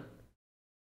human.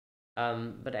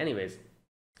 But anyways.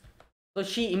 So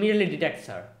she immediately detects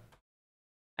her.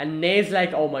 And Nay's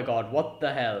like, oh my god, what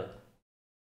the hell?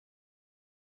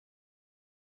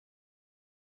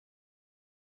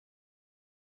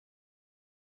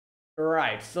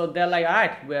 Right, so they're like,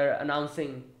 alright, we're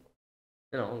announcing,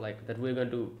 like, that we're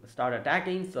going to start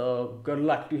attacking, so good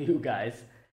luck to you guys.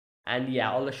 And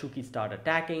yeah, all the Shuki start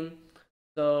attacking.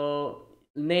 So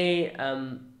Nay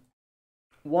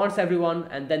warns everyone,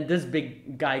 and then this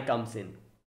big guy comes in.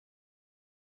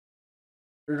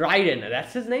 Raiden,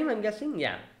 that's his name, I'm guessing?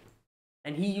 Yeah.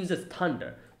 And he uses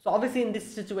thunder. So obviously in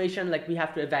this situation, like, we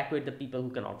have to evacuate the people who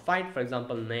cannot fight. For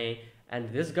example, Nay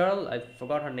and this girl, I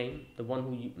forgot her name, the one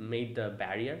who made the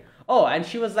barrier. Oh, and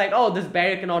she was like, oh, this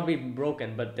barrier cannot be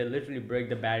broken, but they literally break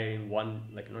the barrier in one,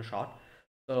 like, shot.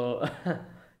 So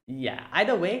yeah,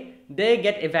 either way, they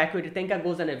get evacuated. Tenka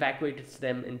goes and evacuates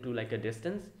them into like a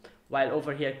distance, while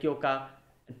over here Kyoka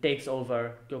takes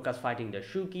over. Kyoka's fighting the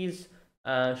Shukis.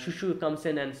 Shushu comes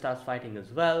in and starts fighting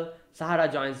as well. Sahara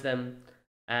joins them,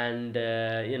 and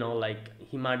like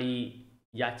Himari,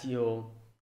 Yachiyo.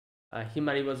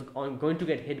 Himari was going to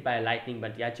get hit by lightning,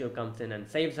 but Yachiyo comes in and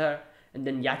saves her. And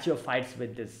then Yachiyo fights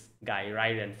with this guy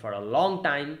Raiden for a long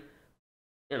time,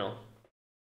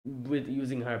 with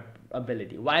using her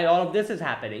ability. While all of this is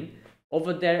happening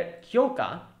over there,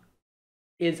 Kyoka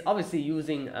is obviously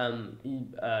using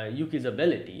Yuki's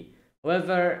ability.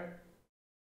 However,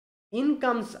 in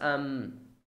comes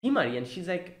Himari, and she's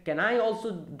like, "Can I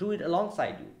also do it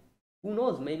alongside you? Who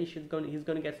knows? Maybe he's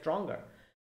going to get stronger."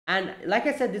 And like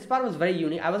I said, this part was very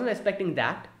unique. I wasn't expecting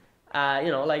that.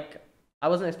 Like I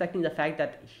wasn't expecting the fact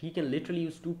that he can literally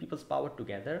use two people's power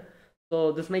together.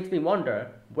 So this makes me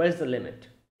wonder, where's the limit?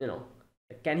 You know,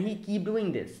 can he keep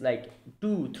doing this? Like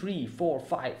 2, 3, 4,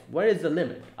 5. Where is the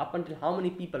limit? Up until how many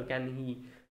people can he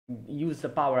use the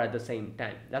power at the same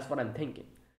time? That's what I'm thinking.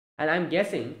 And I'm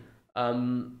guessing.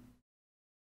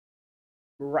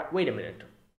 Right. Wait a minute.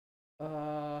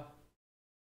 Uh.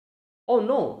 Oh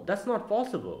no, that's not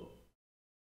possible.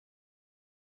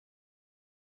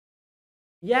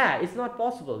 Yeah, it's not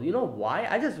possible. You know why?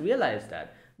 I just realized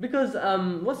that because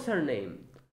what's her name?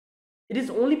 It is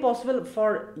only possible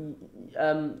for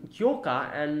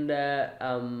Kyoka and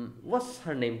what's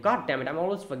her name? God damn it, I'm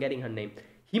always forgetting her name.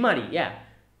 Himari, yeah.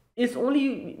 It's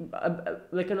only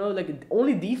like like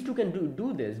only these two can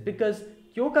do this because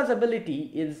Kyoka's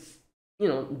ability is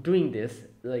doing this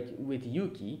like with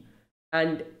Yuki,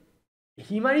 and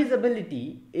Himari's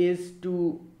ability is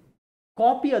to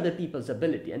copy other people's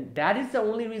ability, and that is the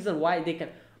only reason why they can.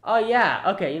 Oh yeah,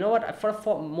 okay. You know what? For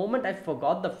a moment, I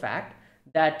forgot the fact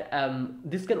that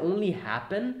this can only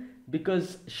happen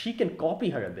because she can copy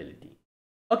her ability.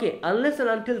 Okay, unless and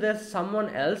until there's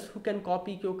someone else who can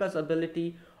copy Kyoka's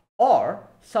ability, or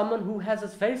someone who has a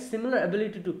very similar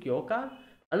ability to Kyoka,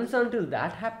 unless and until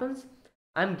that happens,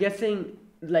 I'm guessing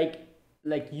like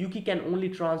Yuki can only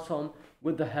transform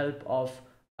with the help of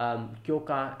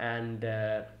Kyoka and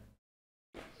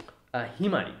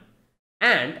Himari,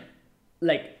 and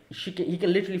like he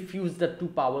can literally fuse the two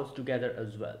powers together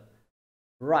as well.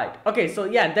 Right. Okay. So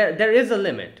yeah, there is a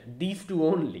limit. These two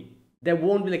only. There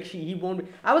won't be like he won't be.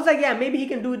 I was like, yeah, maybe he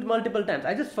can do it multiple times.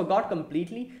 I just forgot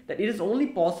completely that it is only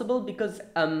possible because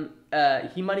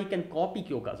Himari can copy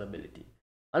Kyoka's ability.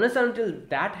 Unless until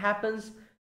that happens,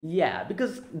 yeah,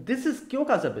 because this is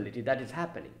Kyoka's ability that is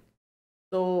happening.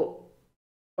 So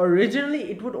originally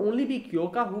it would only be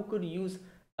Kyoka who could use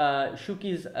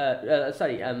Shuki's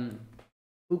sorry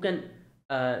who can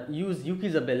use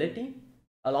Yuki's ability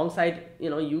alongside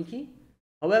Yuki.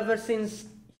 However, since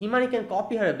Himari can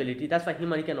copy her ability, that's why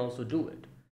Himari can also do it.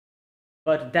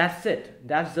 But that's it.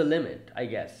 That's the limit, I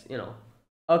guess.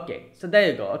 Okay, so there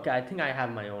you go. Okay, I think I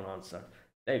have my own answer.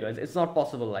 There you go. It's not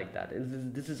possible like that.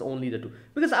 This is only the two.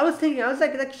 Because I was thinking, I was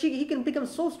like he can become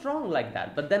so strong like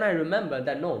that. But then I remember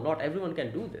that no, not everyone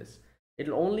can do this.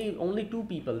 It'll only two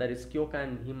people, that is Kyoka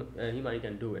and Himari,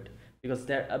 can do it because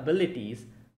their abilities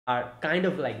are kind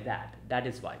of like that. That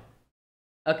is why.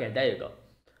 Okay, there you go.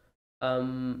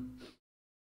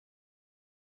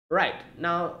 Right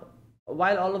now,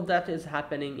 while all of that is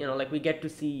happening, like we get to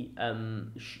see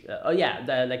oh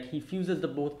yeah, like he fuses the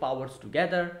both powers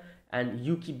together, and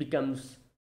Yuki becomes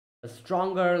a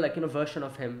stronger version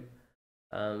of him.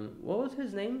 What was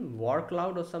his name?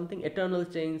 Warcloud or something? Eternal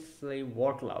Chain Slave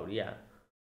Warcloud, yeah.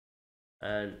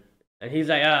 And he's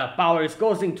like, power is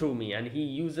coursing through me, and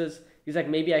he's like,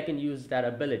 maybe I can use that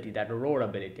ability, that roar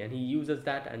ability, and he uses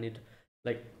that, and it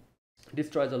like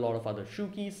destroys a lot of other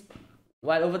Shukis.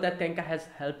 While over there, Tenka has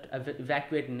helped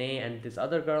evacuate Nei and this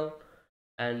other girl,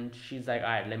 and she's like, all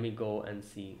right, let me go and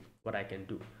see what I can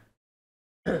do.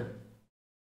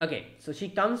 Okay, so she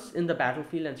comes in the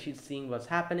battlefield and she's seeing what's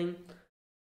happening,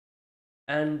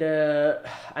 and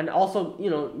also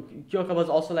Kyoka was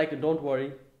also like, don't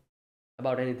worry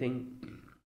about anything,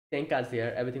 Tenka's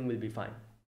here, everything will be fine.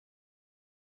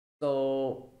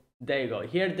 So there you go.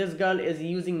 Here this girl is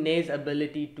using Nei's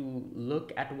ability to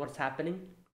look at what's happening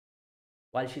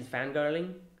while she's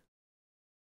fangirling,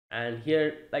 and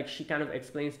here like she kind of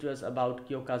explains to us about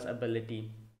Kyoka's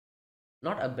ability,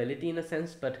 not ability in a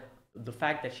sense, but the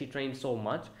fact that she trained so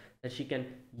much that she can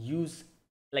use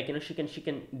she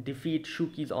can defeat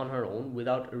Shukis on her own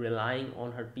without relying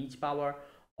on her peach power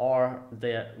or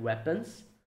their weapons.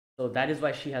 So that is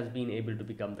why she has been able to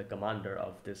become the commander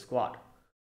of this squad.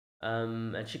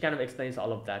 And she kind of explains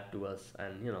all of that to us,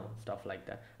 and stuff like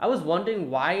that. I was wondering,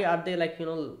 why are they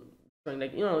showing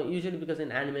usually because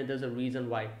in anime there's a reason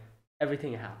why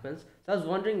everything happens. So I was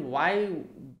wondering,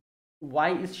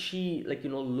 why is she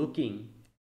looking,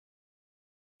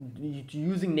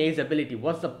 using Nei's ability?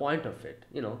 What's the point of it,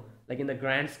 like in the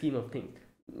grand scheme of things?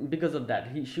 Because of that,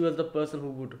 she was the person who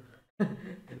would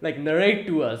like narrate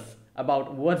to us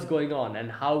about what's going on and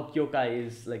how Kyoka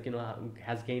is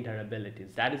has gained her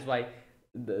abilities. That is why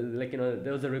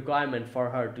there was a requirement for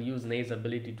her to use Nei's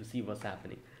ability to see what's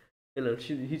happening. You know,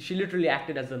 she literally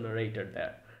acted as a narrator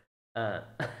there,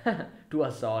 to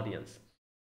us, the audience.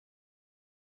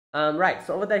 Right.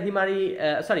 So over there,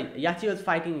 Yachio is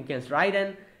fighting against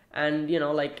Raiden, and you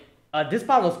know, like this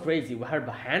part was crazy. Her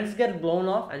hands get blown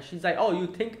off, and she's like, "Oh, you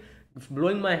think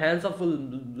blowing my hands off will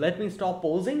let me stop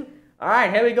posing? All right,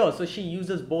 here we go." So she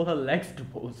uses both her legs to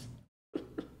pose,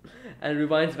 and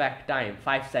rewinds back time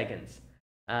 5 seconds.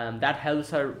 That helps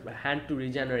her hand to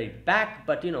regenerate back,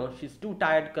 but you know, she's too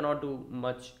tired, cannot do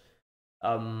much.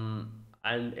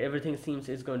 And everything seems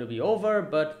is going to be over,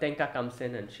 but Tenka comes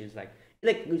in and she's like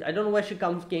I don't know where she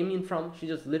came in from. She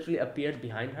just literally appeared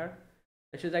behind her,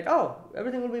 and she's like, "Oh,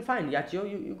 everything will be fine, Yachio.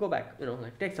 You go back. You know,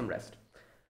 like take some rest."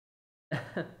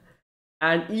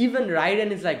 And even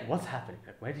Raiden is like, "What's happening?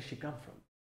 Like, where did she come from?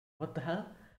 What the hell?"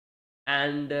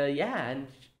 And yeah, and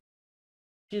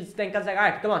she's Tenka's like, "All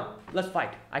right, come on, let's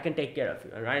fight. I can take care of you."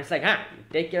 And Raiden's like, "Huh?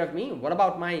 Take care of me? What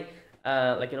about my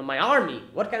like, you know, my army?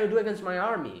 What can you do against my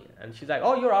army?" And she's like,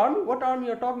 "Oh, your army? What army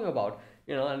you're talking about?"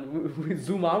 You know, and we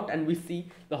zoom out and we see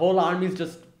the whole army is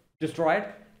just destroyed.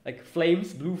 Like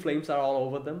flames, blue flames are all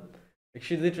over them. Like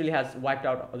she literally has wiped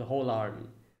out the whole army.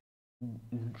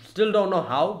 Still don't know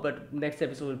how, but next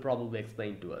episode will probably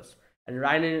explain to us. And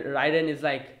Raiden is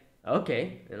like,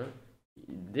 "Okay, you know,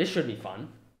 this should be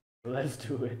fun. Let's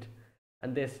do it."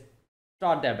 And they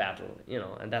start their battle, you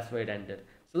know, and that's where it ended.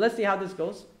 So let's see how this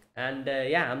goes. And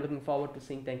yeah, I'm looking forward to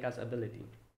seeing Tenka's ability.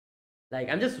 Like,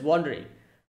 I'm just wondering,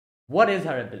 what is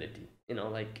her ability? You know,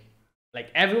 like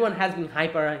everyone has been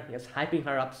hyping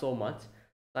her up so much.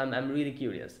 I'm really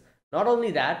curious. Not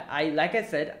only that, like I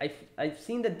said, I've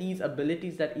seen that these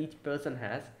abilities that each person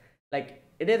has, like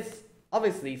it is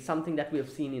obviously something that we have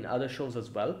seen in other shows as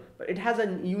well, but it has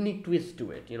a unique twist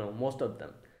to it. You know, most of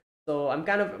them. So I'm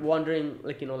kind of wondering,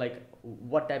 like, you know, like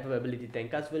what type of ability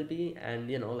Tenka's will be, and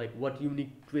you know, like what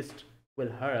unique twist will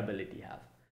her ability have.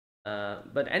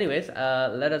 But anyways,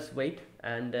 let us wait,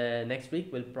 and next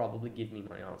week will probably give me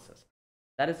my answers.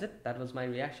 That is it. That was my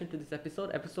reaction to this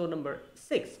episode number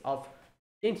 6 of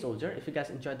Chain Soldier. If you guys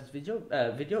enjoyed this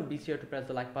video, be sure to press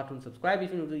the like button, subscribe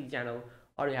if you're new to the channel,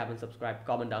 or you haven't subscribed.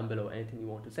 Comment down below anything you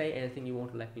want to say, anything you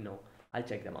want to let me know. I'll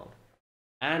check them out.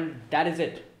 And that is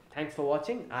it. Thanks for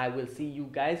watching. I will see you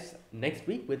guys next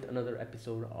week with another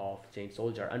episode of Chain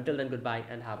Soldier. Until then, goodbye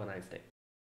and have a nice day.